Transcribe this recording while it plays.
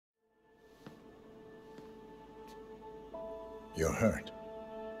You're hurt.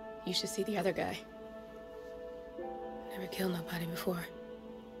 You should see the other guy. Never killed nobody before.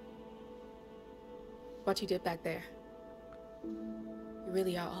 What you did back there. You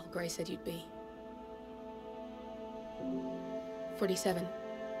really are all Gray said you'd be. 47.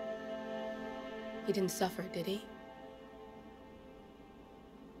 He didn't suffer, did he?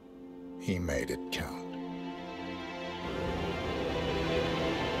 He made it count.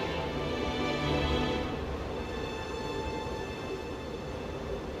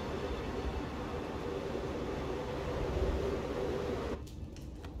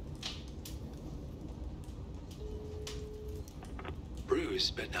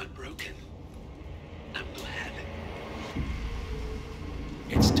 Bruised but not broken. I'm glad.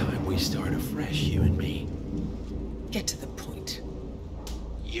 It's time we start afresh, you and me. Get to the point.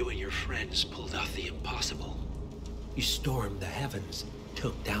 You and your friends pulled off the impossible. You stormed the heavens,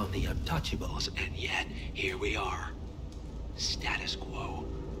 took down the untouchables, and yet here we are. Status quo.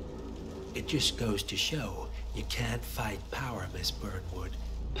 It just goes to show you can't fight power, Miss Burnwood.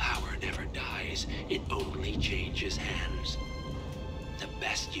 Power never dies, it only changes hands. The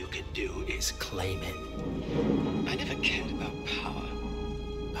best you can do is claim it. I never cared about power.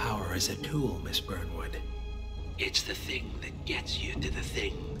 Power is a tool, Miss Burnwood. It's the thing that gets you to the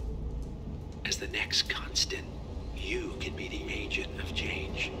thing. As the next constant, you can be the agent of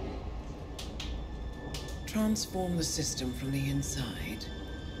change. Transform the system from the inside,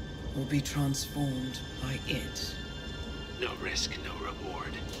 or be transformed by it. No risk, no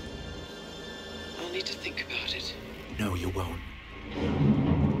reward. I'll need to think about it. No, you won't.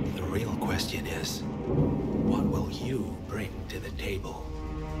 The real question is, what will you bring to the table?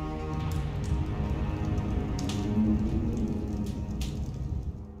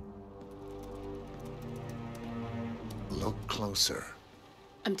 Look closer.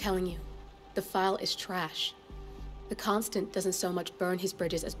 I'm telling you, the file is trash. The Constant doesn't so much burn his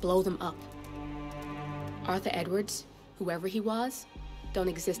bridges as blow them up. Arthur Edwards, whoever he was, don't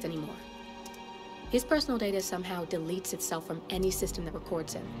exist anymore. His personal data somehow deletes itself from any system that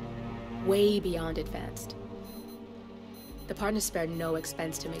records him. Way beyond advanced. The partners spared no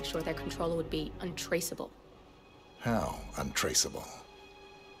expense to make sure their controller would be untraceable. How untraceable?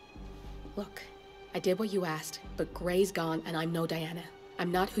 Look, I did what you asked, but Gray's gone and I'm no Diana.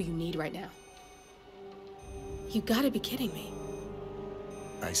 I'm not who you need right now. You gotta be kidding me.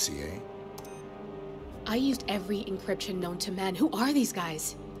 ICA? I used every encryption known to man. Who are these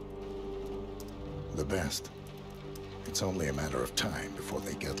guys? The best. It's only a matter of time before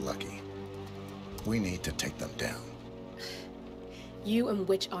they get lucky. We need to take them down. You and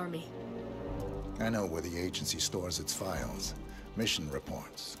which army? I know where the agency stores its files, mission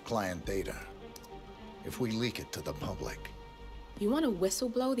reports, client data. If we leak it to the public... You want to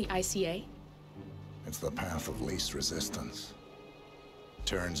whistleblow the ICA? It's the path of least resistance.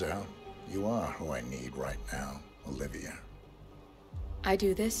 Turns out, you are who I need right now, Olivia. I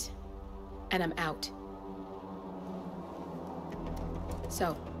do this, and I'm out.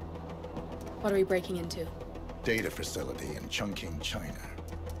 So, what are we breaking into? Data facility in Chongqing, China.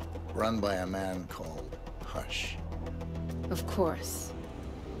 Run by a man called Hush. Of course.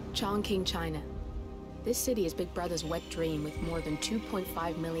 Chongqing, China. This city is Big Brother's wet dream with more than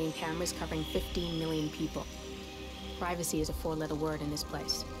 2.5 million cameras covering 15 million people. Privacy is a four-letter word in this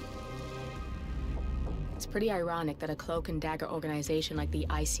place. It's pretty ironic that a cloak and dagger organization like the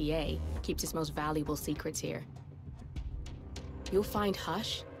ICA keeps its most valuable secrets here. You'll find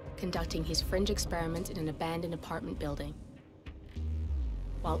Hush conducting his fringe experiments in an abandoned apartment building,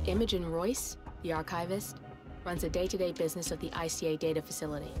 while Imogen Royce, the archivist, runs the day-to-day business of the ICA data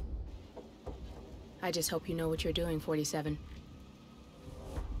facility. I just hope you know what you're doing, 47.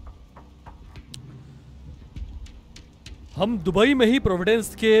 हम Dubai में ही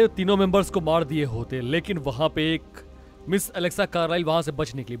Providence के तीनों members को मार दिए होते, लेकिन वहां पे एक मिस एलेक्सा कार्लाइल वहां से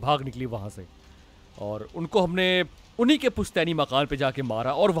बच निकली, भाग निकली वहां से, और उनको हमने उन्हीं के पुश्तैनी मकान पे जाके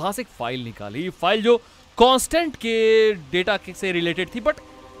मारा और वहां से एक फाइल निकाली, फाइल जो कांस्टेंट के डेटा से रिलेटेड थी, बट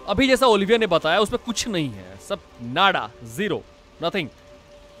अभी जैसा ओलिविया ने बताया उसमें कुछ नहीं है, सब नाडा, जीरो, नथिंग।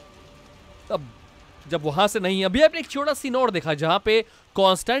 अब जब वहां से नहीं, अभी आपने एक छोटा सीन और देखा जहां पे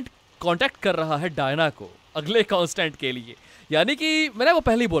कांस्टेंट कांटेक्ट कर रहा है डायना को अगले कांस्टेंट के लिए, यानी कि मैंने वो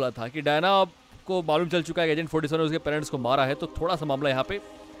पहले ही बोला था कि डायना को मालूम चल चुका है कि एजेंट 47 ने उसके पेरेंट्स को मारा है, तो थोड़ा सा मामला यहाँ पे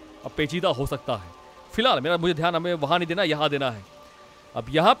अब पेचीदा हो सकता है। फिलहाल मुझे ध्यान हमें वहाँ नहीं देना, यहाँ देना है। अब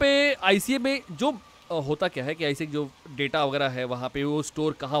यहाँ पे आईसीए में जो होता क्या है कि आईसीए जो डेटा वगैरह है वहाँ पे वो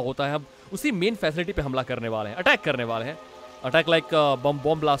स्टोर कहाँ होता है, हम उसी मेन फैसिलिटी पे हमला करने वाले हैं, अटैक करने वाले हैं। अटैक लाइक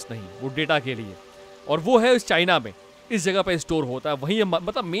बम ब्लास्ट नहीं, वो डेटा के लिए, और वो है इस चाइना में, इस जगह पे स्टोर होता है, वहीं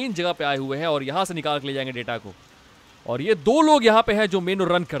मतलब मेन जगह पे आए हुए हैं और यहाँ से निकाल के ले जाएंगे डेटा को। और ये दो लोग यहाँ पे हैं जो मेन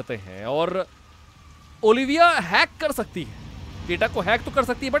रन करते हैं। और ओलिविया हैक कर सकती है, डेटा को हैक तो कर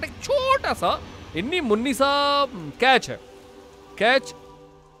सकती है, बट एक छोटा सा इन्नी मुन्नी सा कैच है।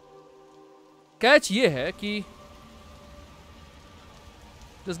 कैच ये है कि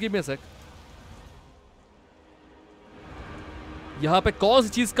जस्ट गिव मी अ सेक, यहाँ पे कौन सी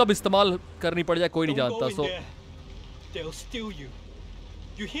चीज कब इस्तेमाल करनी पड़ जाए कोई नहीं जानता। सो They'll steal you.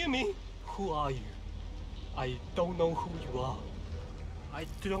 You hear me? Who are you? I don't know who you are. I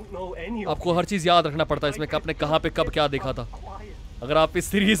don't know any of आपको हर चीज याद रखना पड़ता है इसमें, आपने कहाँ पे कब क्या देखा था। अगर आप इस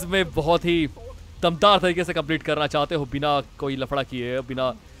सीरीज में बहुत ही दमदार तरीके से कंप्लीट करना चाहते हो बिना कोई लफड़ा किए, बिना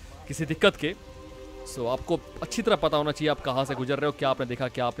किसी दिक्कत के, सो आपको अच्छी तरह पता होना चाहिए आप कहाँ से गुजर रहे हो, क्या आपने देखा,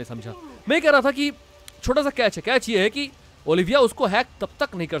 क्या आपने समझा। मैं कह रहा था कि छोटा सा कैच है। कैच ये है कि ओलिविया उसको हैक तब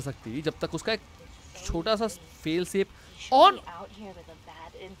तक नहीं कर सकती जब तक उसका एक छोटा सा फेल सेफ ऑन।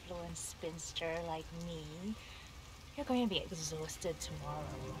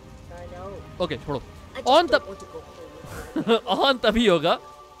 ओके छोड़ो, ऑन तब ऑन तभी होगा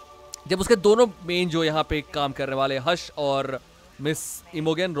जब उसके दोनों मेन जो यहाँ पे काम करने वाले हश और मिस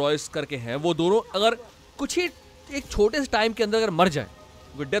इमोगेन रॉयस करके हैं, वो दोनों अगर कुछ ही एक छोटे से टाइम के अंदर अगर मर जाए,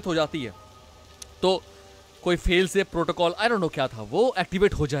 वो डेथ हो जाती है, तो कोई फेल से प्रोटोकॉल आई डोंट नो क्या था वो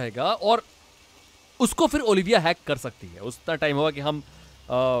एक्टिवेट हो जाएगा और उसको फिर ओलिविया हैक कर सकती है। उतना टाइम होगा कि हम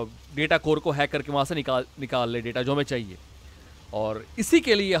डेटा कोर को हैक करके वहाँ से निकाल ले डेटा जो हमें चाहिए। और इसी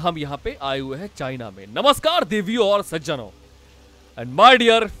के लिए हम यहाँ पे आए हुए हैं चाइना में। नमस्कार देवियों और सज्जनों एंड माय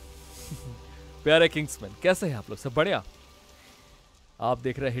डियर प्यारे किंग्समैन, कैसे हैं आप लोग? सब बढ़िया? आप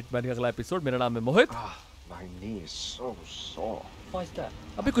देख रहे हैं हिटमैन का अगला एपिसोड। मेरा नाम है मोहित।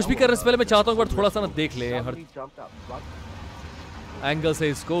 अभी कुछ भी करने से पहले मैं चाहता हूँ थोड़ा सा ना देख ले हर एंगल से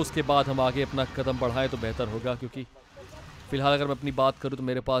इसको, उसके बाद हम आगे अपना कदम बढ़ाएं तो बेहतर होगा। क्योंकि फिलहाल अगर मैं अपनी बात करूँ तो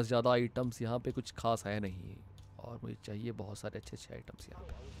मेरे पास ज़्यादा आइटम्स यहाँ पे कुछ खास है नहीं और मुझे चाहिए बहुत सारे अच्छे अच्छे आइटम्स यहाँ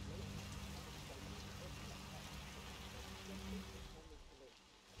पे।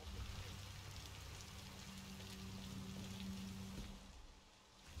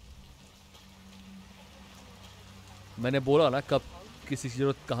 मैंने बोला ना कब किसी की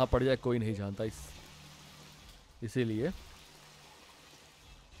जरूरत कहाँ पड़ जाए कोई नहीं जानता, इसीलिए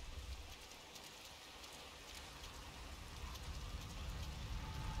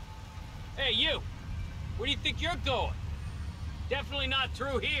Hey you, where do you think you're going? Definitely not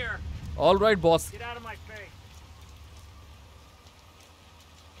through here. All right, boss. Get out of my face.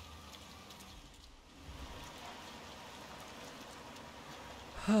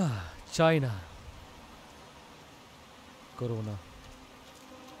 China, corona,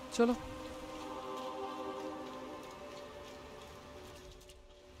 चलो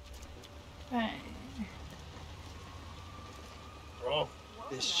Bro,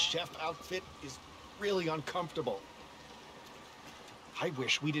 this chef outfit is really uncomfortable. I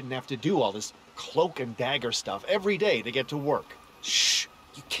wish we didn't have to do all this cloak and dagger stuff every day to get to work. Shh!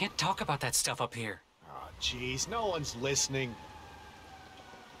 You can't talk about that stuff up here. Oh, jeez, no one's listening.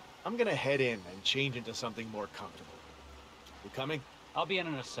 I'm gonna head in and change into something more comfortable. You coming? I'll be in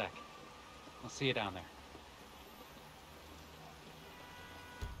a sec. I'll see you down there.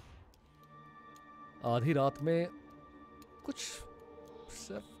 आधी रात में कुछ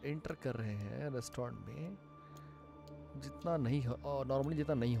सिर्फ enter कर रहे हैं restaurant में, जितना नहीं और नॉर्मली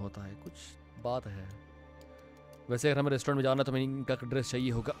जितना नहीं होता है, कुछ बात है। वैसे अगर हमें रेस्टोरेंट में जाना तो हमें इनका ड्रेस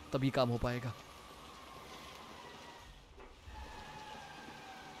चाहिए होगा तभी काम हो पाएगा।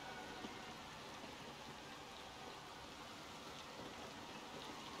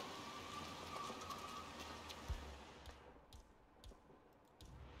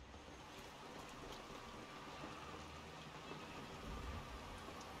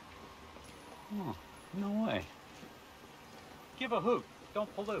 Oh, no way. Give a hoot. Don't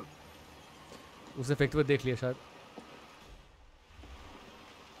pollute. उसे फेंकते हुए देख लिया शायद।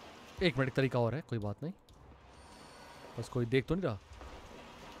 एक मिनट, तरीका और है, कोई बात नहीं, बस कोई देख तो नहीं रहा।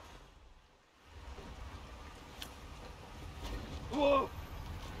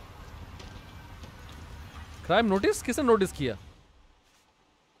 Crime notice? किसने नोटिस किया?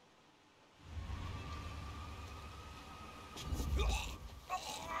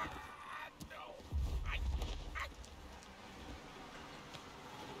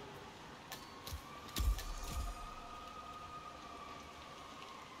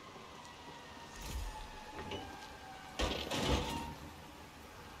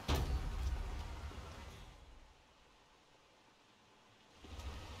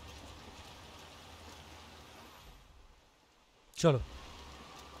 चलो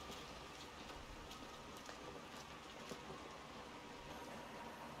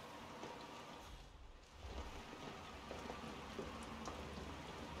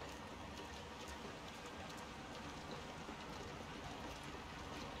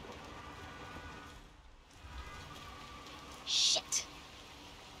Shit.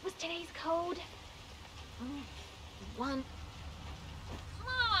 What's today's code? 1.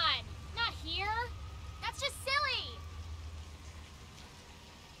 Come on! Not here! That's just silly!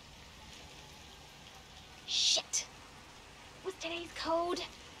 Shit. What's today's code?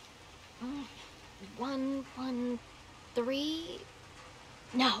 1, 1, 3...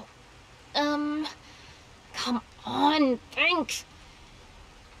 No. Come on, think!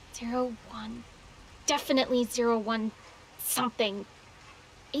 0, 1... Definitely 0, 1... something...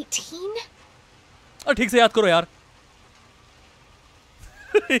 18? और ठीक से याद करो यार।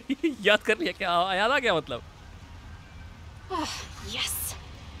 याद कर लिया क्या? याद आ गया मतलब? Yes,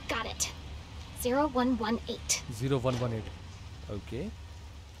 got it. 0118. 0118. ओके।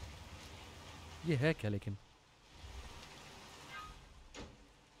 ये है क्या लेकिन?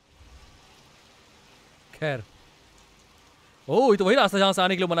 खैर। ओह, ये तो वही रास्ता जहां से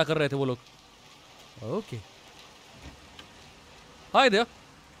आने के लिए मना कर रहे थे वो लोग। ओके। Hi there.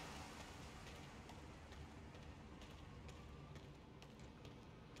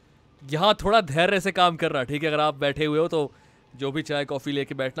 यहाँ थोड़ा धैर्य से काम कर रहा, ठीक है? अगर आप बैठे हुए हो तो जो भी चाय कॉफ़ी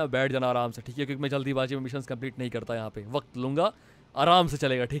लेके बैठना, बैठ जाना आराम से, ठीक है? क्योंकि मैं जल्दीबाजी में मिशंस कंप्लीट नहीं करता यहाँ पे। वक्त लूँगा, आराम से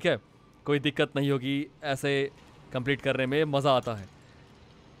चलेगा, ठीक है? कोई दिक्कत नहीं होगी, ऐसे कंप्लीट करने में मज़ा आता है।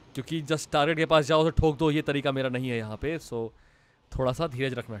 क्योंकि जस्ट टारगेट के पास जाओ तो ठोक दो, ये तरीका मेरा नहीं है यहाँ पे। सो थोड़ा सा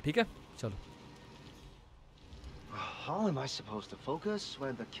धीरज रखना, ठीक है? चलो। How am I supposed to focus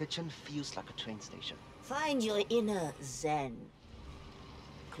when the kitchen feels like a train station? Find your inner zen.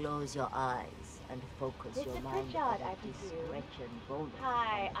 Close your eyes and focus your mind on this Gretchen bonus.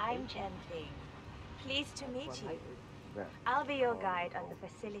 Hi, I'm Chen Ting. Pleased to meet you. I'll be your guide on the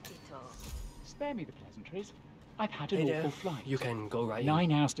facility tour. Spare me the pleasantries. I've had an awful flight. You can go right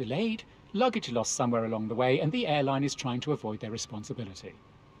 9 hours delayed, luggage lost somewhere along the way, and the airline is trying to avoid their responsibility.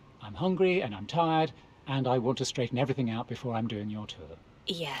 I'm hungry and I'm tired, and I want to straighten everything out before I'm doing your tour.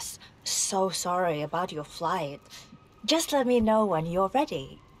 Yes, so sorry about your flight. Just let me know when you're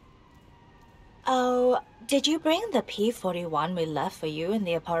ready. Oh, did you bring the P41 we left for you in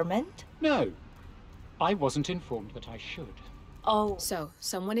the apartment? No, I wasn't informed that I should. Oh. So,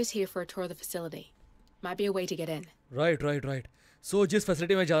 someone is here for a tour of the facility. Might be a way to get in. Right. सो जिस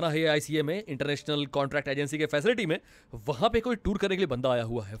facility में जाना है ICA में, international contract agency के facility में, वहाँ पे कोई टूर करने के लिए बंदा आया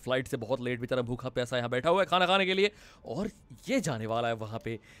हुआ है। फ्लाइट से बहुत लेट, बेचारा भूखा प्यासा यहाँ बैठा हुआ है खाना खाने के लिए, और ये जाने वाला है वहाँ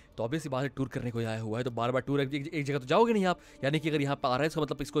पे। तो ऑब्वियसली बाहर टूर करने को आया हुआ है, तो बार बार टूर एक जगह तो जाओगे नहीं आप। यानी कि अगर यहाँ पे आ रहा है इसका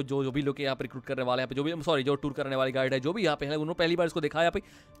मतलब इसको जो भी लोग यहाँ पर रिक्रूट करने वाले हैं, जो भी जो टूर करने वाले गाइड है, जो भी यहाँ पे है, उन्होंने पहली बार इसको देखा है यहाँ पे,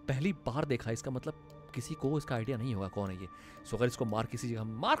 पहली बार देखा है। इसका मतलब किसी को इसका आइडिया नहीं होगा कौन है ये। सो अगर इसको मार किसी जगह,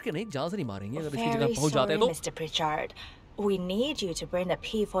 मार के नहीं, जान से नहीं मारेंगे, अगर इसकी जगह पहुँच जाते हैं तो। Mr. Pritchard. We need you to bring the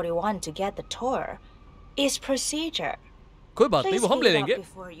P41 to get the tour. It's procedure. कोई बात नहीं, वो हम ले लेंगे।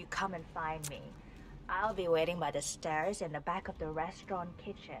 Before you come and find me, I'll be waiting by the stairs in the back of the restaurant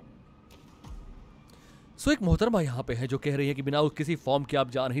kitchen. सो एक मोहतरमा यहाँ पे है जो कह रही है कि बिना किसी फॉर्म के आप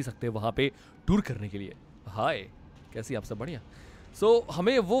जा नहीं सकते वहाँ पे टूर करने के लिए। हाय, कैसी आप सब? बढ़िया। सो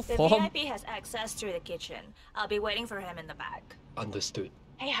हमें वो form. The VIP has access to the kitchen. I'll be waiting for him in the back. Understood.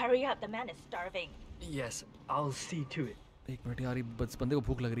 Hey, hurry up! The man is starving. Yes, I'll see to it. एक मिनट यार, इस बंदे को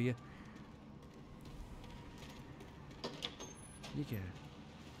भूख लग रही है। ये क्या है?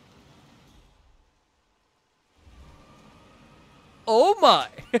 Oh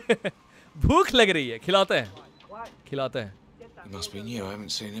my! भूख लग रही है, खिलाते हैं। He must be new. I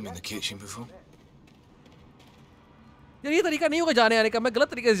haven't seen him in the kitchen before. यार ये तरीका नहीं होगा जाने आने का, मैं गलत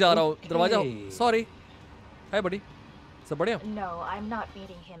तरीके से जा रहा हूँ। दरवाजा, सॉरी। हाय बडी, सब बढ़िया? No, I'm not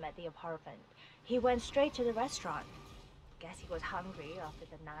meeting him at the apartment. He went straight to the restaurant. Guess he was hungry after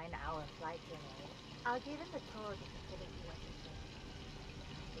the 9-hour flight delay. I'll give him the tour of the facility when he's ready.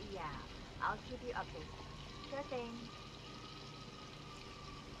 Yeah, I'll keep you updated. Sure thing.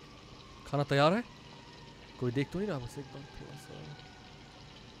 खाना तैयार है? कोई देख तो नहीं रहा? बस एक बार थोड़ा सा।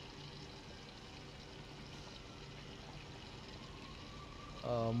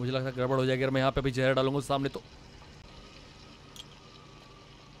 मुझे लगता है गड़बड़ हो जाएगी अगर मैं यहाँ पे भी जहर डालूंगा सामने तो।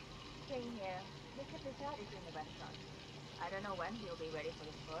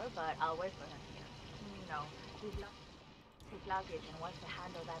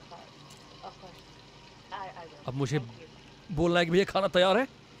 अब मुझे बोलना है कि भैया खाना तैयार है,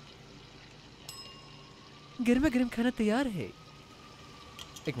 गर्मा गर्म खाना तैयार है।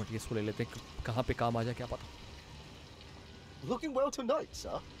 एक मिनट, इसको ले लेते हैं, कहाँ पे काम आ जाए क्या पता। Looking well tonight,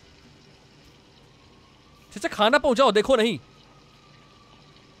 sir. चाचा खाना पहुंचाओ, देखो नहीं।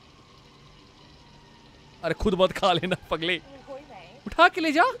 अरे खुद मत खा लेना पगले, उठा के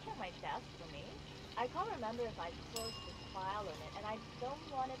ले जा।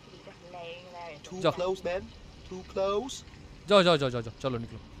 Too close, man. Too close. जाओ जाओ जाओ जाओ जाओ, चलो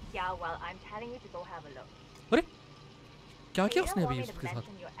निकलो। Yeah, well, I'm telling you to go have a look. अरे क्या किया You उसने don't अभी want me to उसके साथ?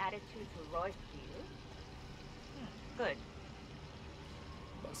 mention your attitude to Royce, do you? Good.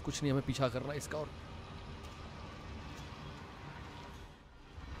 बस कुछ नहीं, हमें पीछा करना है इसका। और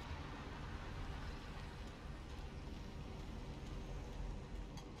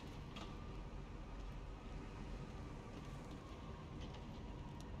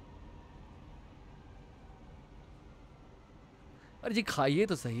अरे जी खाइए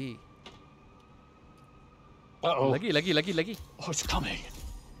तो सही। लगी लगी लगी लगी।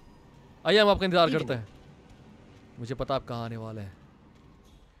 आइए, हम आपका इंतजार करते हैं। मुझे पता आप कहाँ आने वाले हैं।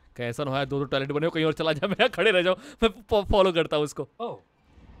 कहीं ऐसा ना हो दो टैलेंट बने हो, कहीं और चला जाए, मैं खड़े रह जाऊं, मैं फॉलो करता हूँ उसको।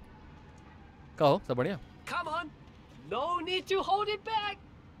 कहो सब बढ़िया? Come on, no need to hold it back.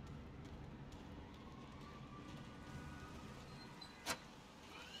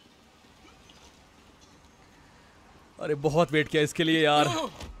 अरे बहुत वेट किया इसके लिए यार।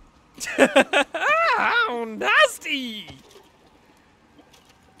 नास्टी।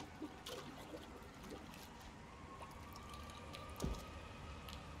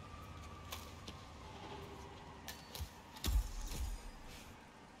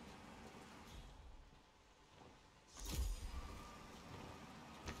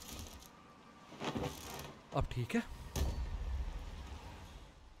 अब ठीक है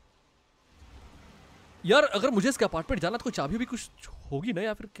यार, अगर मुझे इसके अपार्टमेंट जाना तो कोई चाबी भी कुछ होगी ना,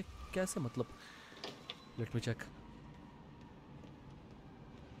 या फिर कैसे मतलब? Let me check.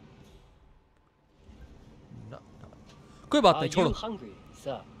 कोई बात नहीं, छोड़ो।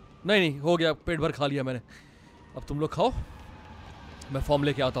 नहीं नहीं, हो गया, पेट भर खा लिया मैंने। अब तुम लोग खाओ, मैं फॉर्म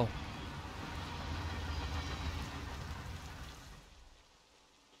लेके आता हूँ।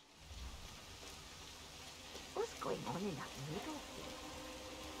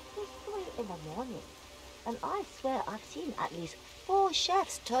 In the morning, and I swear I've seen at least 4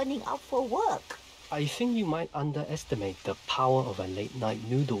 chefs turning up for work. I think you might underestimate the power of a late night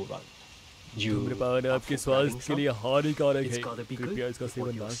noodle run. धूम्रपान आपके स्वास्थ्य के लिए हानिकारक है, कृपया इसका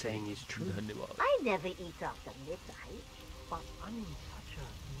सेवन ना करें। धन्यवाद। I never eat after midnight. But I'm in such a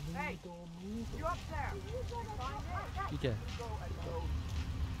noodle mood. You up there? ठीक है।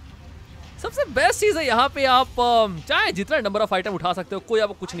 सबसे बेस्ट चीज है यहाँ पे, आप चाहे जितना नंबर ऑफ आइटम उठा सकते हो, कोई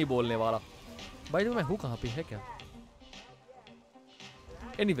आपको कुछ नहीं बोलने वाला। भाई मैं हूँ कहाँ पे, है क्या?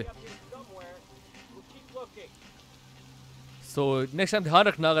 एनीवे, सो नेक्स्ट टाइम ध्यान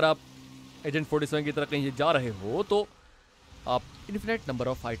रखना, अगर आप एजेंट 47 की तरह कहीं जा रहे हो तो आप इन्फिनिट नंबर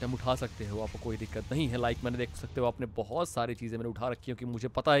ऑफ आइटम उठा सकते हो, आपको कोई दिक्कत नहीं है। लाइक मैंने देख सकते हो, आपने बहुत सारी चीज़ें मैंने उठा रखी हैं, क्योंकि मुझे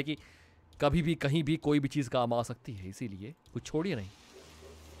पता है कि कभी भी कहीं भी कोई भी चीज़ काम आ सकती है, इसीलिए कुछ छोड़िए नहीं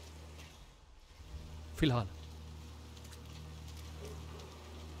फिलहाल।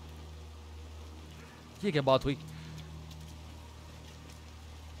 ये क्या बात हुई?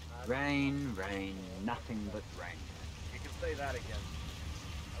 Rain, rain, nothing but rain. You can say that again.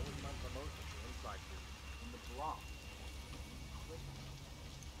 I wouldn't mind promotion to inside you in the block.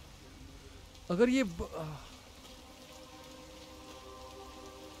 अगर ये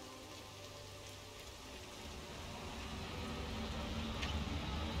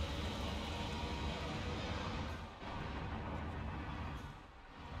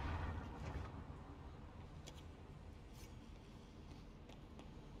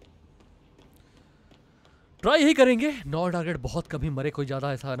ट्राई ही करेंगे। 9 टारगेट बहुत कभी मरे, कोई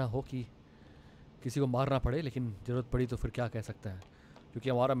ज़्यादा ऐसा ना हो कि किसी को मारना पड़े, लेकिन ज़रूरत पड़ी तो फिर क्या कह सकते हैं, क्योंकि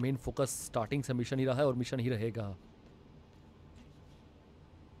हमारा मेन फोकस स्टार्टिंग से मिशन ही रहा है और मिशन ही रहेगा।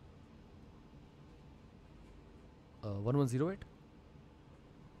 uh, 1108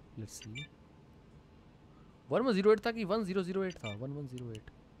 लेट्स सी, 1108 था कि 1008 था? 1108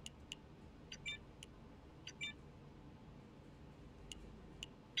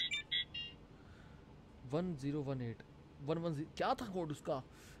 1018 110 क्या था कोड उसका,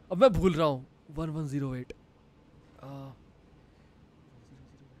 अब मैं भूल रहा हूँ। 1108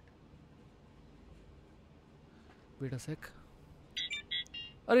 वेट अ सेक,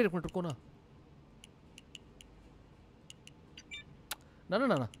 अरे एक मिनट रुको ना, ना ना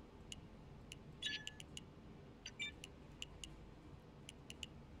ना ना,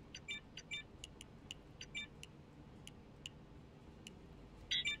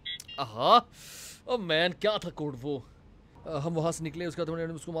 आहा ओ मैन, क्या था कोड वो? हम वहाँ से निकले, उसका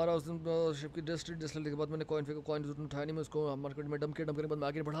मैंने उसको मारा, उस दिन शिप की जस्ट लेने के बाद मैंने कॉइन फेंका, कॉइन उठाया नहीं, मैं उसको मार्केट में डम करने के बाद मैं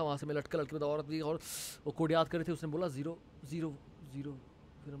आगे बढ़ा, वहाँ से मैं लटका लटके औरत भी, और वो कोड याद करे थे, उसने बोला 0 0 0,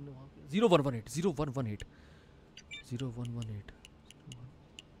 फिर हमने वहाँ 0118 0118 0118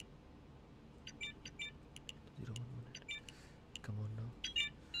 कम ऑन नाउ,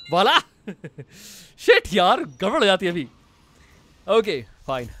 वाला शिट यार, गड़बड़ हो जाती है अभी। Okay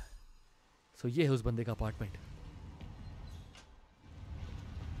fine. सो ये है उस बंदे का अपार्टमेंट।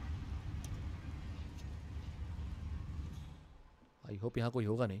 आई होप यहाँ कोई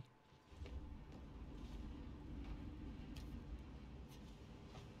होगा नहीं।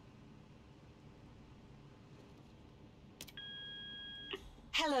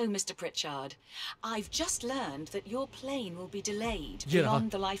 Hello, Mr. Pritchard. I've just learned that your plane will be delayed beyond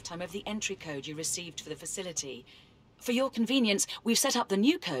the lifetime of the entry code you received for the facility. For your convenience, we've set up the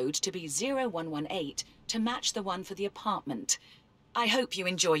new code to be 0118 to match the one for the apartment. I hope you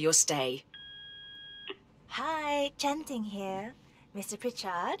enjoy your stay. Hi, Chanting here. Mr.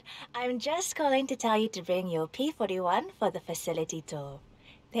 Pritchard, I'm just calling to tell you to bring your P41 for the facility tour.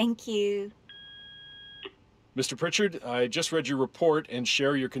 Thank you. Mr. Pritchard, I just read your report and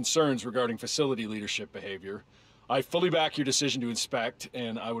share your concerns regarding facility leadership behavior. I fully back your decision to inspect,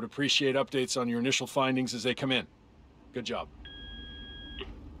 and I would appreciate updates on your initial findings as they come in. Good job.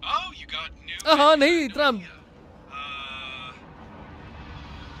 Oh, you got new. नहीं इतना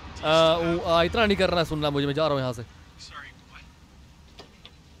इतना नहीं करना सुनना मुझे, मैं जा रहा हूँ यहाँ से। Sorry, what?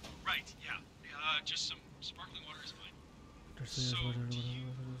 Right, yeah. Just some sparkling water is fine.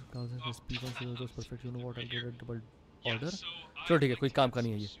 चलो ठीक है, कोई काम का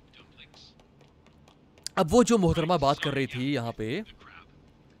नहीं है ये। अब वो जो मोहतरमा बात कर रही थी यहाँ पे,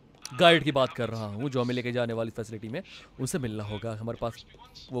 गाइड की बात कर रहा हूँ जो हमें लेके जाने वाली फैसिलिटी में, उनसे मिलना होगा। हमारे पास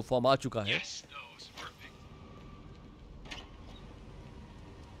वो फॉर्म आ चुका है।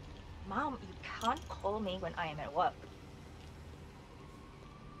 Mom, you can't call me when I am at work.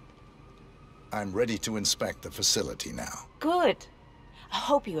 I'm ready to inspect the facility now. Good. I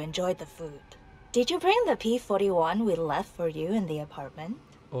hope you enjoyed the food. Did you bring the P41 we left for you in the apartment?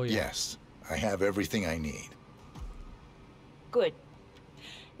 Oh, yeah. Yes. I have everything I need. Good.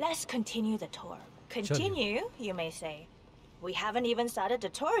 Let's continue the tour. Continue, you may say. We haven't even started the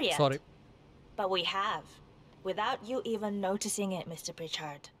tour yet. Sorry. But we have. Without you even noticing it, Mr.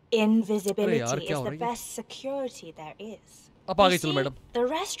 Pritchard. Invisibility is the best security there is. You see, the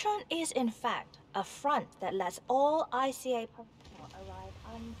restaurant is in fact a front that lets all ICA personnel arrive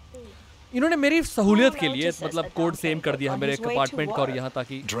unseen. इन्होंने मेरी सहूलियत के लिए मतलब code same कर दिया है मेरे अपार्टमेंट का और यहाँ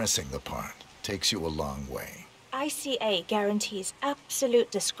ताकि Dressing the part takes you a long way. ICA guarantees absolute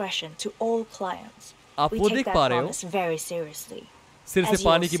discretion to all clients. आप वो देख पा रहे हो? Very seriously. सिर से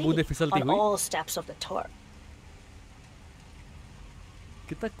पानी की बूंदें फिसलती हुई। On all steps of the tour.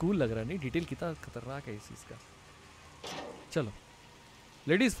 कितना कूल लग रहा है, नहीं? डिटेल कितना खतरनाक है इस चीज का। चलो,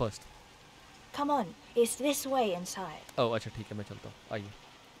 ladies first. Come on, it's this way inside. ओह अच्छा ठीक है, मैं चलता हूँ, आइए।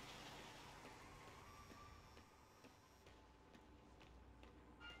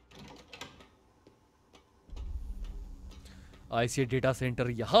 आईसीए डेटा सेंटर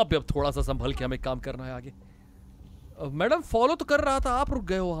यहाँ पे अब थोड़ा सा संभल के हमें काम करना है आगे। मैडम फॉलो तो कर रहा था, आप रुक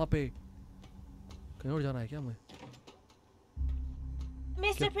गए हो वहाँ पे। कहीं और जाना है क्या हमें?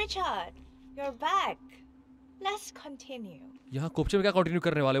 Mr. Pritchard, you're back. Let's continue. यहाँ कोपचे में क्या कंटिन्यू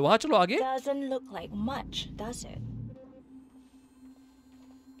करने वाले? वहाँ चलो आगे। Doesn't look like much, does it?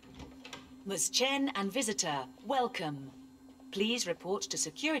 Ms. Chen and visitor, welcome. Please report to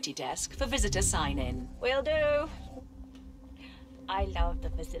security desk for visitor sign-in. Will do. I love the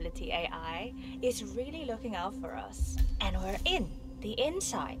facility AI. It's really looking out for us. And we're in. The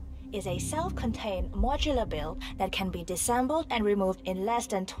inside is a self-contained modular build that can be disassembled and removed in less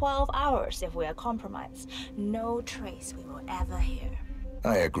than 12 hours if we are compromised. No trace we will ever hear.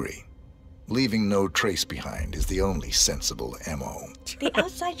 I agree. Leaving no trace behind is the only sensible MO. The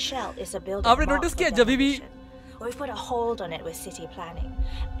outside shell is a building marked for demolition. We've put a hold on it with city planning.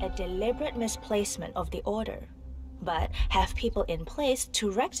 A deliberate misplacement of the order. But have people in place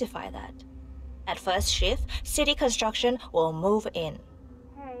to rectify that. At first shift, city construction will move in.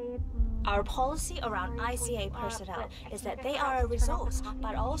 Our policy around ICA personnel is that they are a resource,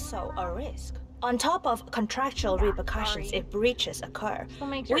 but also a risk. On top of contractual repercussions if breaches occur,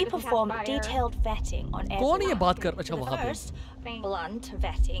 we perform detailed vetting on everyone. The first, blunt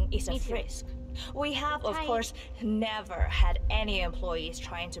vetting is a risk. We have, of course, never had any employees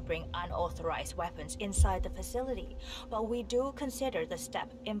trying to bring unauthorized weapons inside the facility, but we do consider the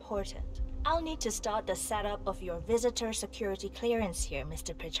step important. I'll need to start the setup of your visitor security clearance here,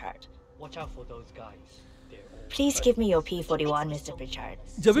 Mr. Pritchard. Watch out for those guys. Please give me your P41, Mr. Pritchard.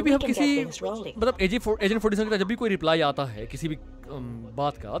 जब भी हम किसी मतलब agent 47 का जब भी कोई reply आता है किसी भी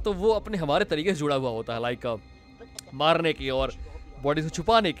बात का, तो वो अपने हमारे तरीके से जुड़ा हुआ होता है, लाइक मारने की और बॉडी से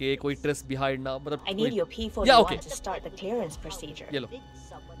छुपाने के, कोई ट्रेस बिहाइंड ना, मतलब I need your P41 to start the clearance procedure. ये लो,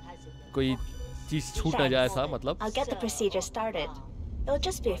 कोई चीज छूट ना जाए ऐसा, मतलब I'll get the procedure started. It'll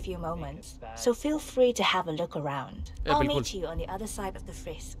just be a few moments, so feel free to have a look around. I'll meet you on the other side of the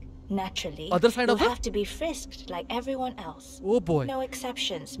frisk. Naturally, you'll have to be frisked like everyone else. Oh boy. No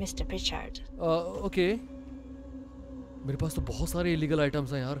exceptions, Mr. Pritchard. Okay. मेरे पास तो बहुत सारे illegal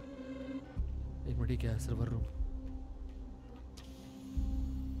items हैं यार. एक minute, क्या है server room?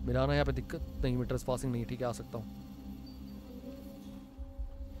 मेरा आना यहाँ पे दिक्कत नहीं, मैं ट्रेसपासिंग नहीं, ठीक है, आ सकता हूँ.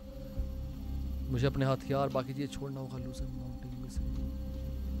 मुझे अपने हथियार बाकी चीज़ छोड़ना होगा. लूजन माउंटिंग में से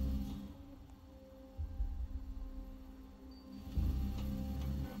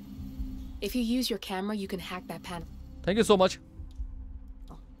If you use your camera, you can hack that panel. Thank you so much.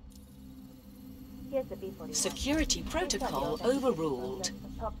 Security protocol overruled.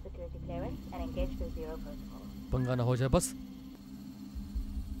 Top security clearance and engage the zero protocol. पंगा ना हो जाए बस.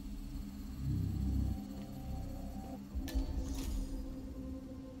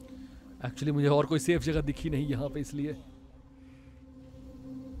 एक्चुअली मुझे और कोई सेफ जगह दिखी नहीं यहाँ पे, इसलिए.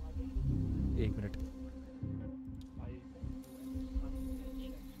 एक मिनट.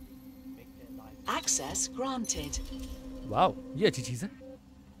 Access granted. वाओ, ये अच्छी चीज है.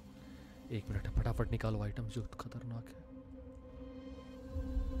 एक मिनट, फटाफट निकालो आइटम जो खतरनाक है.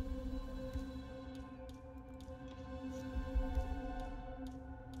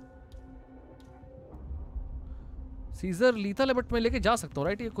 सीजर लीथल लिमिट में लेके जा सकता हूँ,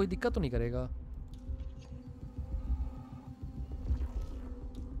 राइट? ये कोई दिक्कत तो नहीं करेगा.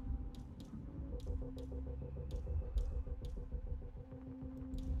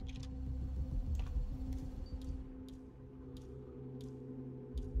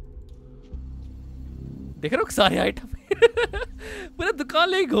 देख रहे हो सारे आइटम पूरा दुकान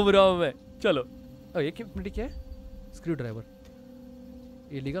ले घूम रहा हूँ मैं. चलो. ये क्या है? Screw driver.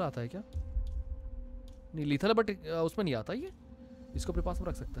 ये लीगल आता है क्या? नहीं, लीथल बट उसमें नहीं आता ये. इसको अपने पास में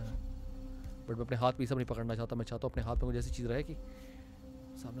रख सकता है, बट मैं अपने हाथ पे सब नहीं पकड़ना चाहता. मैं चाहता हूँ अपने हाथ में कुछ ऐसी चीज़ रहे कि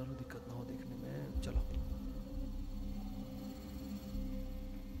सामने वालों को दिक्कत ना हो देखने में. चलो.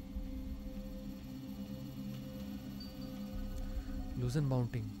 लूजन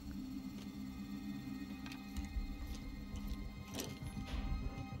माउंटिंग.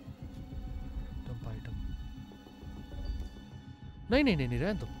 Dump item. नहीं नहीं नहीं नहीं,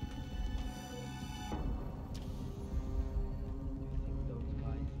 रहने दो.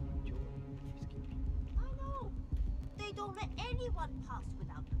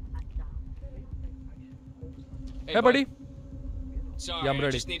 Hey, buddy. Sorry, yeah, I'm ready.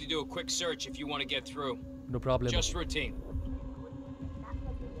 I just need to do a quick search if you want to get through. No problem. Just routine.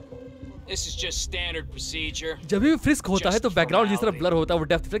 This is just standard procedure. जब भी frisk होता है तो बैकग्राउंड जिस तरह blur होता है वो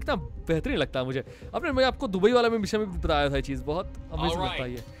डेप्थ इफेक्ट कितना बेहतरीन लगता है मुझे. मैं आपको दुबई वाला में मिशन में बताया था, ये चीज बहुत अमेजिंग लगता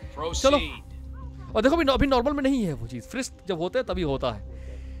है ये. चलो. और देखो अभी नॉर्मल में नहीं है वो चीज. फ्रिस्क जब होता है तभी होता है.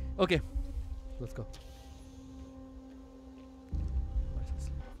 Okay, let's go.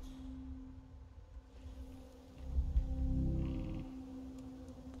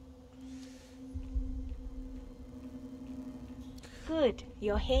 Good,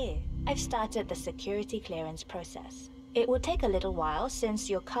 you're here. I've started the security clearance process. It will take a little while since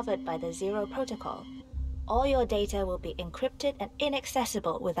you're covered by the Zero Protocol. All your data will be encrypted and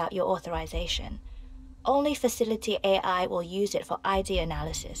inaccessible without your authorization. Only facility AI will use it for ID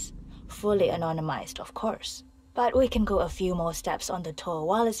analysis. Fully anonymized, of course. But we can go a few more steps on the tour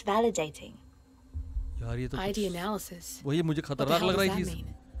while it's validating. ID analysis? वही मुझे खतरनाक लग रहा है चीज.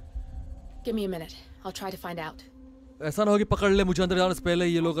 Give me a minute. I'll try to find out. ऐसा ना हो कि पकड़ ले मुझे अंदर जाने से पहले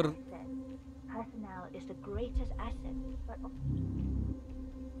ये लोग. Personnel is the greatest asset, but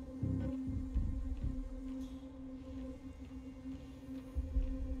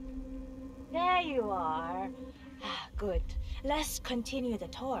there you are. Good. Let's continue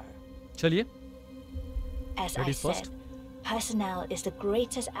the tour. चलिए. As I said, personnel is the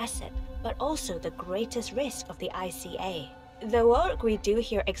greatest asset, but also the greatest risk of the ICA. The work we do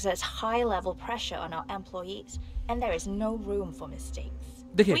here exerts high-level pressure on our employees, and there is no room for mistakes.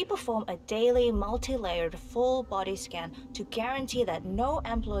 We perform a daily, multi-layered, full-body scan to guarantee that no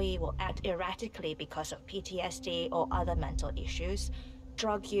employee will act erratically because of PTSD or other mental issues,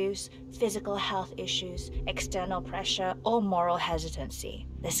 drug use, physical health issues, external pressure, or moral hesitancy.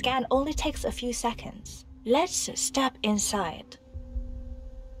 The scan only takes a few seconds. Let's step inside.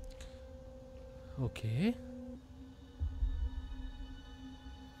 Okay.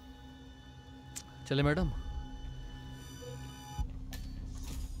 चले madam.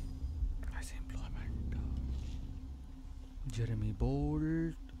 Jeremy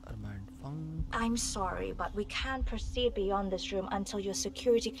Bolt, Armand Funk. I'm sorry, but we can't proceed beyond this room until your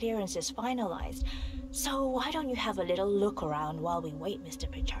security clearance is finalized. So why don't you have a little look around while we wait,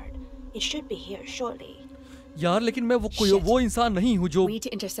 Mr. Pritchard? It should be here shortly. यार लेकिन मैं वो इंसान नहीं हूँ जो. We need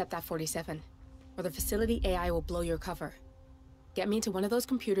to intercept that 47, or the facility AI will blow your cover. Get me into one of those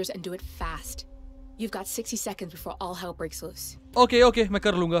computers and do it fast. You've got 60 seconds before all hell breaks loose. Okay, मैं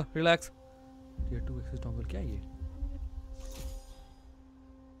कर लूँगा. Relax. Tier 2 access dongle क्या है ये?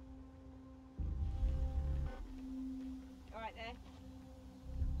 All right there.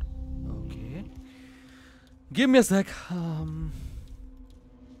 Okay. Give me a sec.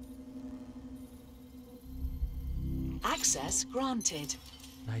 Access granted.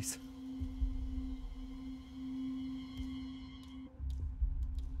 Nice.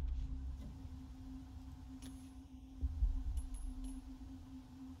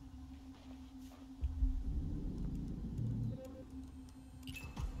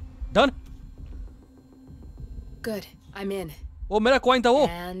 Done. Good. I'm in. वो मेरा coin था वो.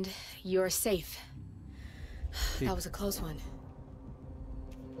 And you're safe. That was a close one.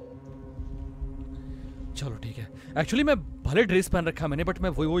 चलो ठीक है. एक्चुअली मैं भले ड्रेस पहन रखा मैंने, बट मैं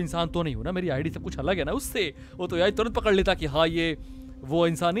वो इंसान तो नहीं हूँ ना. मेरी आईडी सब कुछ अलग है ना उससे. वो तो यार तुरंत पकड़ लेता कि हाँ ये वो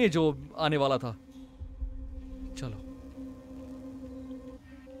इंसान ही है जो आने वाला था. चलो.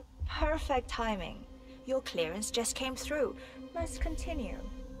 Perfect timing. Your clearance just came through. Let's continue.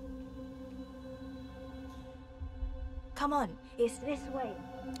 Come on, it's this way.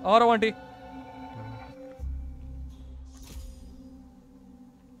 आ रहा हूँ aunty.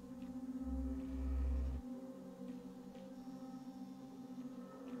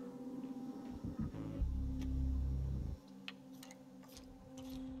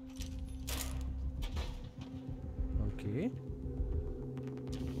 Okay.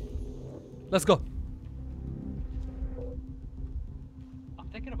 Let's go. I'm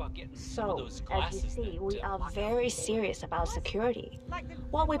thinking about getting some So, of those as you glasses. see, we are very serious about security.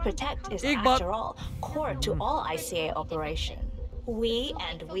 What we protect is, एक बात- after all, core to all ICA operation. We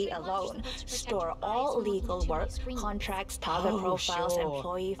and we alone store all legal work, contracts, target profiles,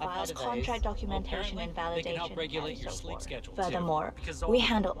 employee files, contract documentation and validation, regulate and your so sleep forth. schedule, too, Furthermore, because we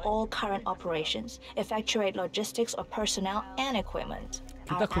handle all current operations, effectuate logistics of personnel and equipment.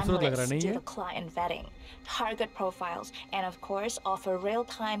 कितना Our खूबसूरत लग रहा है, analysts नहीं do है? the client vetting, target profiles, and of course offer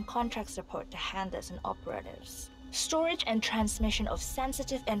real-time contract support to handlers and operatives. Storage and transmission of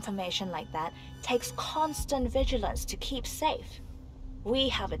sensitive information like that takes constant vigilance to keep safe. We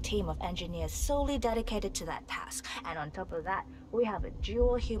have a team of engineers solely dedicated to that task, and on top of that, we have a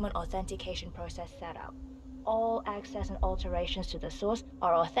dual human authentication process set up. All access and alterations to the source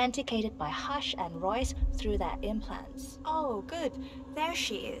are authenticated by Hush and Royce through their implants. Oh, good. There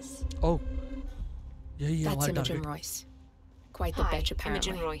she is. Oh. यही है That's हमारा Imogen target. Royce. Quite the Hi, bitch,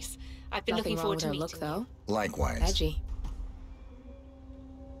 apparently. Imogen Royce. I've been Nothing looking wrong forward with to her meeting look, though. Likewise. Edgy.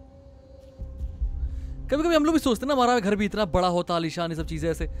 कभी कभी हम लोग भी सोचते हैं ना हमारा घर भी इतना बड़ा होता, आलीशान, ये सब चीजें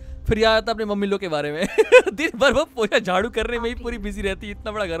ऐसे. फिर याद आता अपने मम्मी लोग के बारे में. दिन भर वो पोछा झाड़ू करने में ही पूरी बिजी रहती है.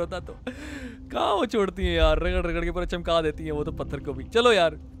 इतना बड़ा घर होता तो कहाँ वो छोड़ती है यार, रगड़ रगड़ के पूरा चमका देती है वो तो पत्थर को भी. चलो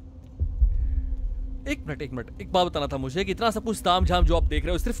यार एक मिनट एक बात बताना था मुझे कि इतना सब कुछ ताम झाम जो आप देख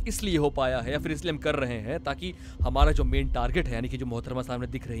रहे हो सिर्फ इसलिए हो पाया है या फिर इसलिए हम कर रहे हैं ताकि हमारा जो मेन टारगेट है यानी कि जो मोहतरमा सामने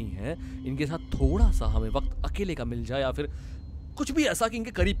दिख रही हैं इनके साथ थोड़ा सा हमें वक्त अकेले का मिल जाए या फिर कुछ भी ऐसा कि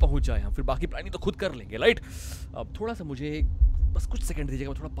इनके करीब पहुंच जाए. हम फिर बाकी प्लानिंग तो खुद कर लेंगे, राइट. अब थोड़ा सा मुझे बस कुछ सेकंड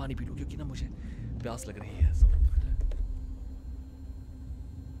दीजिएगा, मैं थोड़ा पानी पी लूं क्योंकि ना मुझे प्यास लग रही है.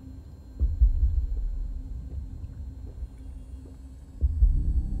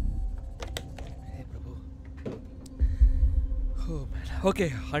 Okay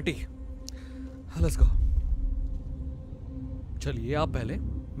aunty, let's go. चलिए आप पहले,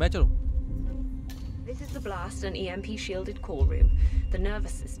 मैं चलूं. This is the blast and EMP shielded call room, the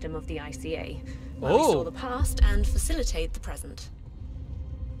nervous system of the ICA, where we store the past and facilitate the present.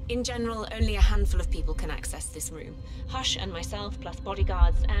 In general, only a handful of people can access this room. Hush and myself, plus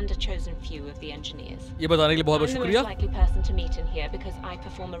bodyguards and a chosen few of the engineers. ये बताने के लिए बहुत-बहुत I'm the शुक्रिया. most likely person to meet in here because I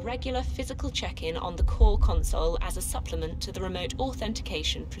perform a regular physical check-in on the core console as a supplement to the remote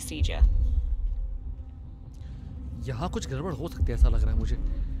authentication procedure. यहाँ कुछ गड़बड़ हो सकती है ऐसा लग रहा है मुझे.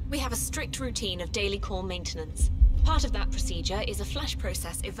 We have a strict routine of daily core maintenance. Part of that procedure is a flash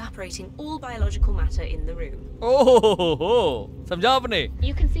process evaporating all biological matter in the room. Oh, समझा आपने?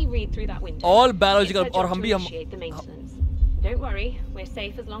 You can see read through that window. All biological It's our और job हम to भी हम. initiate the maintenance. Don't worry, we're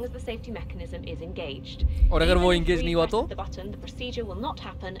safe as long as the safety mechanism is engaged. और अगर Even वो if engage we नहीं हुआ press तो? the button, the procedure will not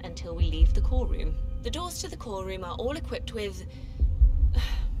happen until we leave the core room. The doors to the core room are all equipped with.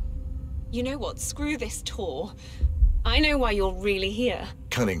 You know what? Screw this tour. I know why you're really here.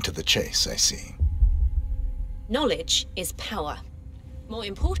 Cutting to the chase, I see. Knowledge is power. More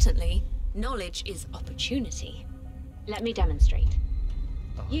importantly, knowledge is opportunity. Let me demonstrate.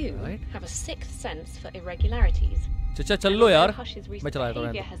 You have a sixth sense for irregularities. चचा चल लो यार, Hush's मैं recent चला देता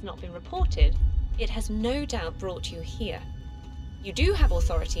behavior हूँ। has not been reported. It has no doubt brought you here. You do have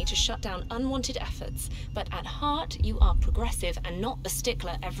authority to shut down unwanted efforts, but at heart you are progressive and not the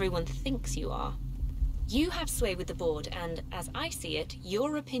stickler everyone thinks you are. You have sway with the board, and as I see it,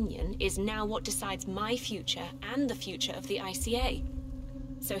 your opinion is now what decides my future and the future of the ICA.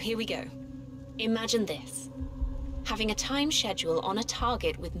 So here we go. Imagine this. Having a time schedule on a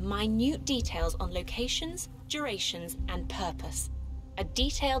target with minute details on locations, durations, and purpose. A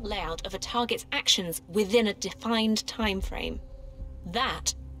detailed layout of a target's actions within a defined time frame.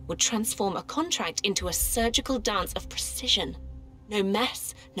 That would transform a contract into a surgical dance of precision. No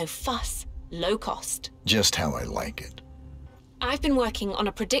mess, no fuss, low cost. Just how I like it. I've been working on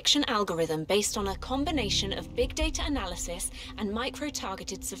a prediction algorithm based on a combination of big data analysis and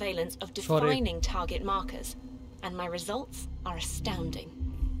micro-targeted surveillance of defining target markers. And my results are astounding.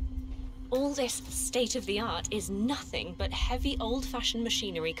 All this state-of-the-art is nothing but heavy old-fashioned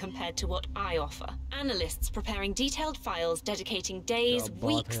machinery compared to what I offer. Analysts preparing detailed files, dedicating days,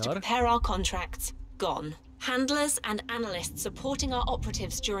 weeks to prepare our contracts, gone. Handlers and analysts supporting our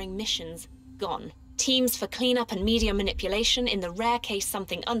operatives during missions, gone. Teams for cleanup and media manipulation in the rare case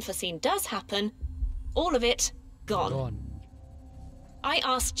something unforeseen does happen, all of it, gone. I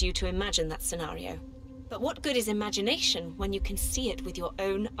asked you to imagine that scenario. But what good is imagination when you can see it with your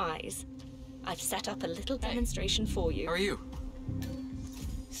own eyes? I've set up a little demonstration for you. How are you?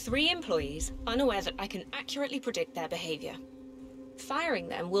 3 employees, unaware that I can accurately predict their behavior. Firing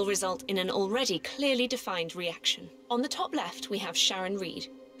them will result in an already clearly defined reaction. On the top left, we have Sharon Reed,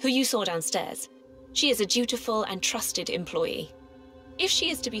 who you saw downstairs. She is a dutiful and trusted employee. If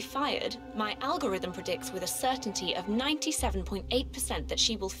she is to be fired, my algorithm predicts with a certainty of 97.8% that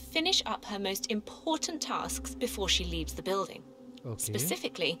she will finish up her most important tasks before she leaves the building.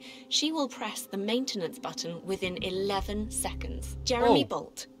 Specifically, she will press the maintenance button within 11 seconds. Jeremy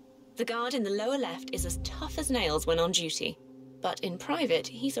Bolt. The guard in the lower left is as tough as nails when on duty. But in private,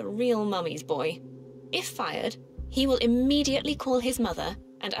 he's a real mummy's boy. If fired, he will immediately call his mother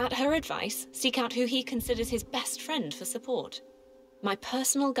and, at her advice, seek out who he considers his best friend for support. My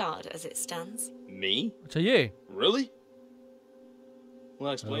personal guard, as it stands. Me? चाहिए? Really? Well,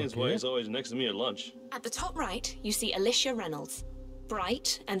 that explains why he's always next to me at lunch. At the top right, you see Alicia Reynolds.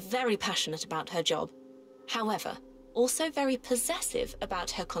 Bright and very passionate about her job. However, also very possessive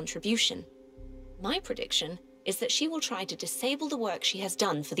about her contribution. My prediction is that she will try to disable the work she has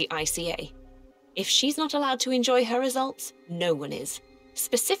done for the ICA. If she's not allowed to enjoy her results, no one is.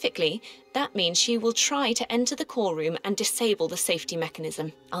 Specifically, that means she will try to enter the core room and disable the safety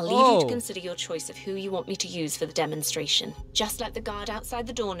mechanism. I'll leave you to consider your choice of who you want me to use for the demonstration. Just let the guard outside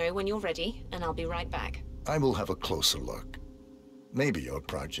the door know when you're ready, and I'll be right back. I will have a closer look. Maybe your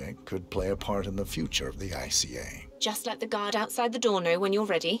project could play a part in the future of the ICA. Just let the guard outside the door know when you're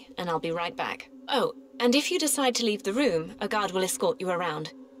ready, and I'll be right back. Oh, and if you decide to leave the room, a guard will escort you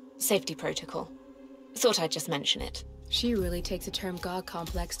around. Safety protocol. Thought I'd just mention it. She really takes the term God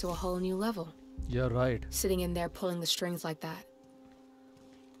complex to a whole new level. You're right. Sitting in there pulling the strings like that.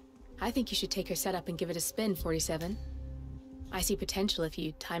 I think you should take her setup and give it a spin, 47. I see potential if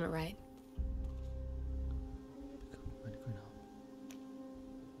you time it right.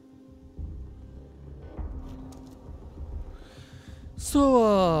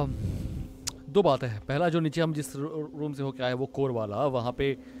 दो बातें हैं। पहला, जो नीचे हम जिस room से होके आए वो कोर वाला, वहाँ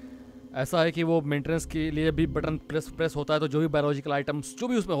पे ऐसा है कि वो मेंटेनेंस के लिए भी बटन प्रेस होता है, तो जो भी बायोलॉजिकल आइटम्स जो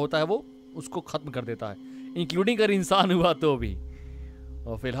भी उसमें होता है वो उसको ख़त्म कर देता है, इंक्लूडिंग अगर इंसान हुआ तो भी।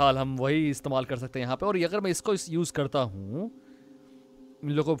 और फिलहाल हम वही इस्तेमाल कर सकते हैं यहाँ पे। और अगर मैं इसको यूज़ करता हूँ इन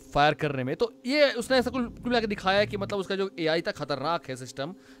लोगों को फायर करने में, तो ये उसने ऐसा कुल मिला के दिखाया है कि मतलब उसका जो AI था खतरनाक है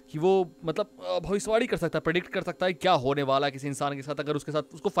सिस्टम, कि वो मतलब भविष्यवाणी कर सकता है, प्रेडिक्ट कर सकता है क्या होने वाला है किसी इंसान के साथ अगर उसके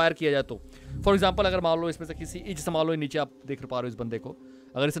साथ उसको फायर किया जाए तो। फॉर एग्जांपल, अगर मान लो इसमें से किसी जैसे मान लो नीचे आप देख पा रहे हो इस बंदे को,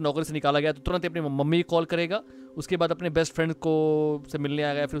 अगर इसे नौकरी से निकाला गया तो तुरंत अपनी मम्मी को कॉल करेगा, उसके बाद अपने बेस्ट फ्रेंड को से मिलने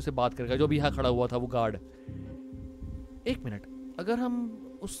आएगा, फिर उससे बात करेगा, जो भी यहाँ खड़ा हुआ था वो गार्ड। एक मिनट, अगर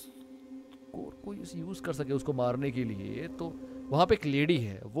हम उस को यूज़ कर सके उसको मारने के लिए, तो वहाँ पे एक लेडी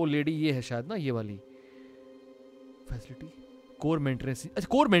है, वो लेडी ये है शायद ना, ये वाली फैसिलिटी कोर मेंटेनेंस, अच्छा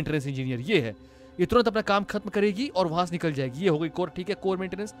कोर मेंटेनेंस इंजीनियर ये है। ये तुरंत अपना काम खत्म करेगी और वहाँ से निकल जाएगी। ये हो गई कोर, ठीक है, कोर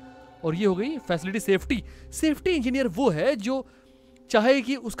मेंटेनेंस। और ये हो गई फैसिलिटी सेफ्टी इंजीनियर, वो है जो चाहे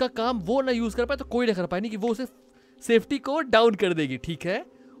कि उसका काम वो ना यूज़ कर पाए तो कोई ना कर पाए, नहीं कि वो उसे सेफ्टी को डाउन कर देगी, ठीक है।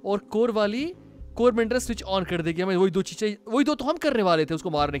 और कोर वाली कोर मेंटेनेंस स्विच ऑन कर देगी। हमें वही दो चीज़ें, वही दो तो हम करने वाले थे उसको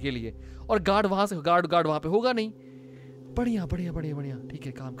मारने के लिए। और गार्ड वहाँ से गार्ड वहाँ पे होगा नहीं। बढ़िया बढ़िया बढ़िया बढ़िया, ठीक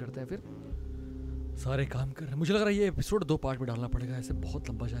है, काम करते हैं फिर। सारे काम कर रहे हैं। मुझे लग रहा है ये एपिसोड 2 पार्ट में डालना पड़ेगा, ऐसे बहुत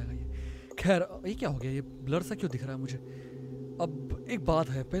लंबा जाएगा ये। खैर ये क्या हो गया, ये ब्लर सा क्यों दिख रहा है मुझे। अब एक बात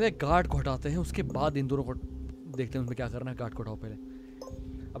है, पहले गार्ड को हटाते हैं, उसके बाद इन दोनों को देखते हैं उसमें क्या करना है। गार्ड को हटाओ पहले।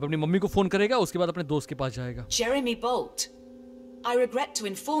 अब अपनी मम्मी को फोन करेगा, उसके बाद अपने दोस्त के पास जाएगा। Jeremy Bolt, I regret to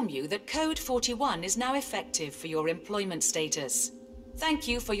inform you that Code 41 is now effective for your employment status. Thank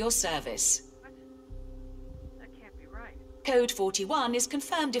you for your service. That can't be right. Code 41 is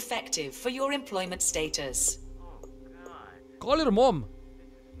confirmed effective for your employment status. Call your mom.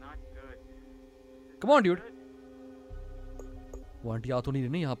 Not good. Come on, dude. वो aunty आ तो नहीं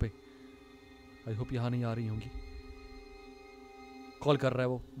रही नहीं यहाँ पे। I hope यहाँ नहीं आ रही होंगी। कॉल कर रहा है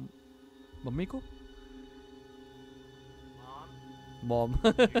वो मम्मी को। मॉम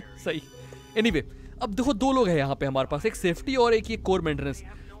सही। एनीवे, अब देखो 2 लोग हैं यहाँ पे हमारे पास, एक सेफ्टी और एक ये कोर मेंटेनेंस।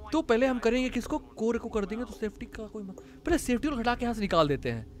 तो पहले हम करेंगे किसको, कोर को कर देंगे तो सेफ्टी का कोई पहले सेफ्टी को हटा के यहाँ से निकाल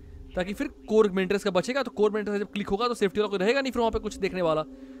देते हैं, ताकि फिर कोर मेंटेनेंस का बचेगा। तो कोर मेंटेनेंस जब क्लिक होगा तो सेफ्टी वाला कोई रहेगा नहीं फिर वहाँ पे कुछ देखने वाला,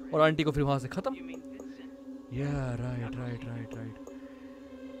 और आंटी को फिर वहाँ से खत्म। राइट।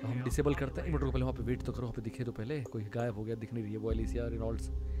 हम डिसेबल करते हैं। एक मिनट को पहले वहाँ पे वेट तो करो, वहाँ पे दिखे तो पहले। कोई गायब हो गया, दिख नहीं रही है वो एलिसिया रेनॉल्ड्स।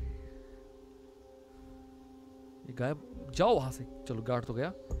 ये गायब, जाओ वहाँ से। चलो गार्ड तो गया,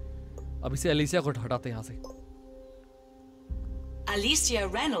 अब इसे एलिसिया को हटाते हैं यहाँ से। Alicia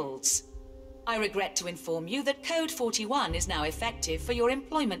Reynolds, I regret to inform you that Code 41 is now effective for your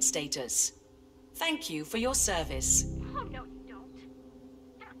employment status. Thank you for your service. Oh, no, you don't.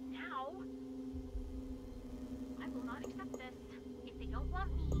 Not now. I will not accept this. If they don't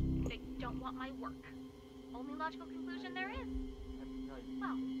want me, they don't want my work. Only logical conclusion there is.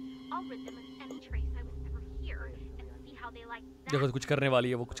 Well, I'll rid them of any trace I was ever here and see how they like that. देखो कुछ करने वाली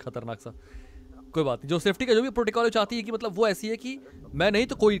है वो, कुछ खतरनाक सा। कोई बात नहीं, जो सेफ्टी का जो भी प्रोटोकॉल चाहती है कि मतलब वो ऐसी है कि मैं नहीं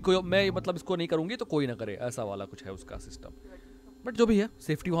तो कोई मैं मतलब इसको नहीं करूंगी तो कोई ना करे, ऐसा वाला कुछ है उसका सिस्टम। बट जो भी है,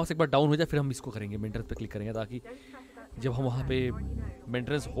 सेफ्टी वहाँ से एक बार डाउन हो जाए फिर हम इसको करेंगे, मेंटेनेंस पे क्लिक करेंगे, ताकि जब हम वहाँ पे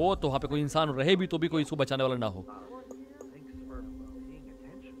मेंटेनेंस हो तो वहाँ पे कोई इंसान रहे भी तो भी कोई इसको बचाने वाला ना हो।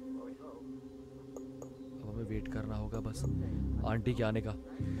 अब हमें वेट करना होगा बस आंटी के आने का।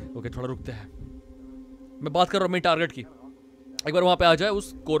 ओके, थोड़ा रुकते हैं, मैं बात कर रहा हूँ मेरी टारगेट की। एक बार वहाँ पे आ जाए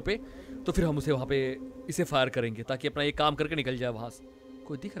उस कोर पे तो फिर हम उसे वहाँ पे इसे फायर करेंगे, ताकि अपना ये काम करके निकल जाए वहाँ से।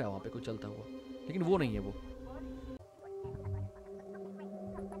 कोई दिख रहा है वहाँ पे कोई चलता हुआ, लेकिन वो नहीं है वो।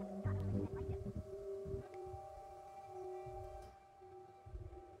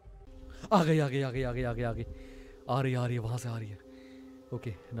 आ गई आ रही है, वहाँ से आ रही है।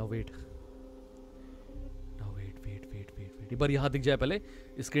 Okay, now wait. एक बार यहाँ दिख जाए पहले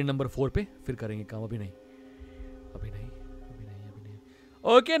स्क्रीन नंबर 4 पे, फिर करेंगे काम। अभी नहीं।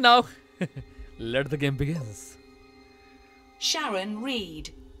 Okay, now let the game begins. Sharon Reed,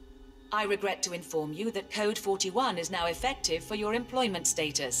 I regret to inform you that Code 41 is now effective for your employment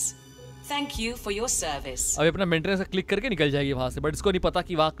status. Thank you for your service. अभी अपना मेंटेनेंस का क्लिक करके निकल जाएगी वहां से, बट इसको नहीं पता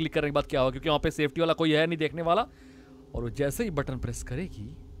कि वहां क्लिक करने के बाद क्या होगा, क्योंकि वहां पे सेफ्टी वाला कोई है नहीं देखने वाला। और वो जैसे ही बटन प्रेस करेगी,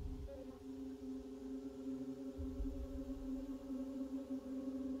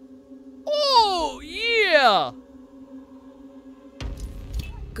 oh yeah!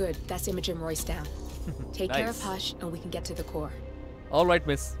 Good, that's Imogen Royce down. Take care of Hush and we can get to the core. All right,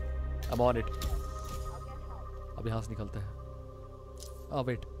 miss. I'm on it. अब यहाँ से निकलते हैं। Oh,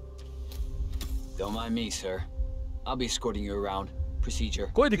 wait. Don't mind me, sir. I'll be escorting you around.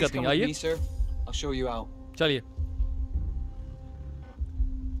 Procedure. कोई दिक्कत नहीं, आइए। Me, sir. I'll show you out. चलिए।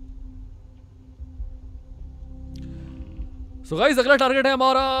 So guys, अगला टारगेट है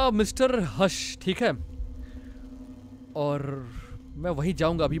हमारा मिस्टर हश, ठीक है। और मैं वहीं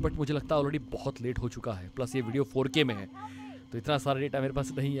जाऊंगा अभी, बट मुझे लगता है ऑलरेडी बहुत लेट हो चुका है। प्लस ये वीडियो 4K में है, तो इतना सारा डेटा मेरे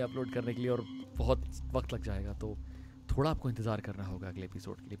पास नहीं है अपलोड करने के लिए, और बहुत वक्त लग जाएगा। तो थोड़ा आपको इंतज़ार करना होगा अगले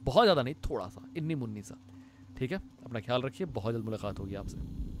एपिसोड के लिए। बहुत ज़्यादा नहीं, थोड़ा सा, इन्नी मुन्नी सा, ठीक है। अपना ख्याल रखिए, बहुत जल्द मुलाकात होगी आपसे।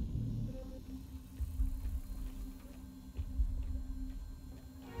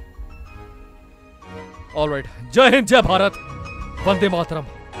 ऑलराइट, जय हिंद, जय भारत, वंदे मातरम।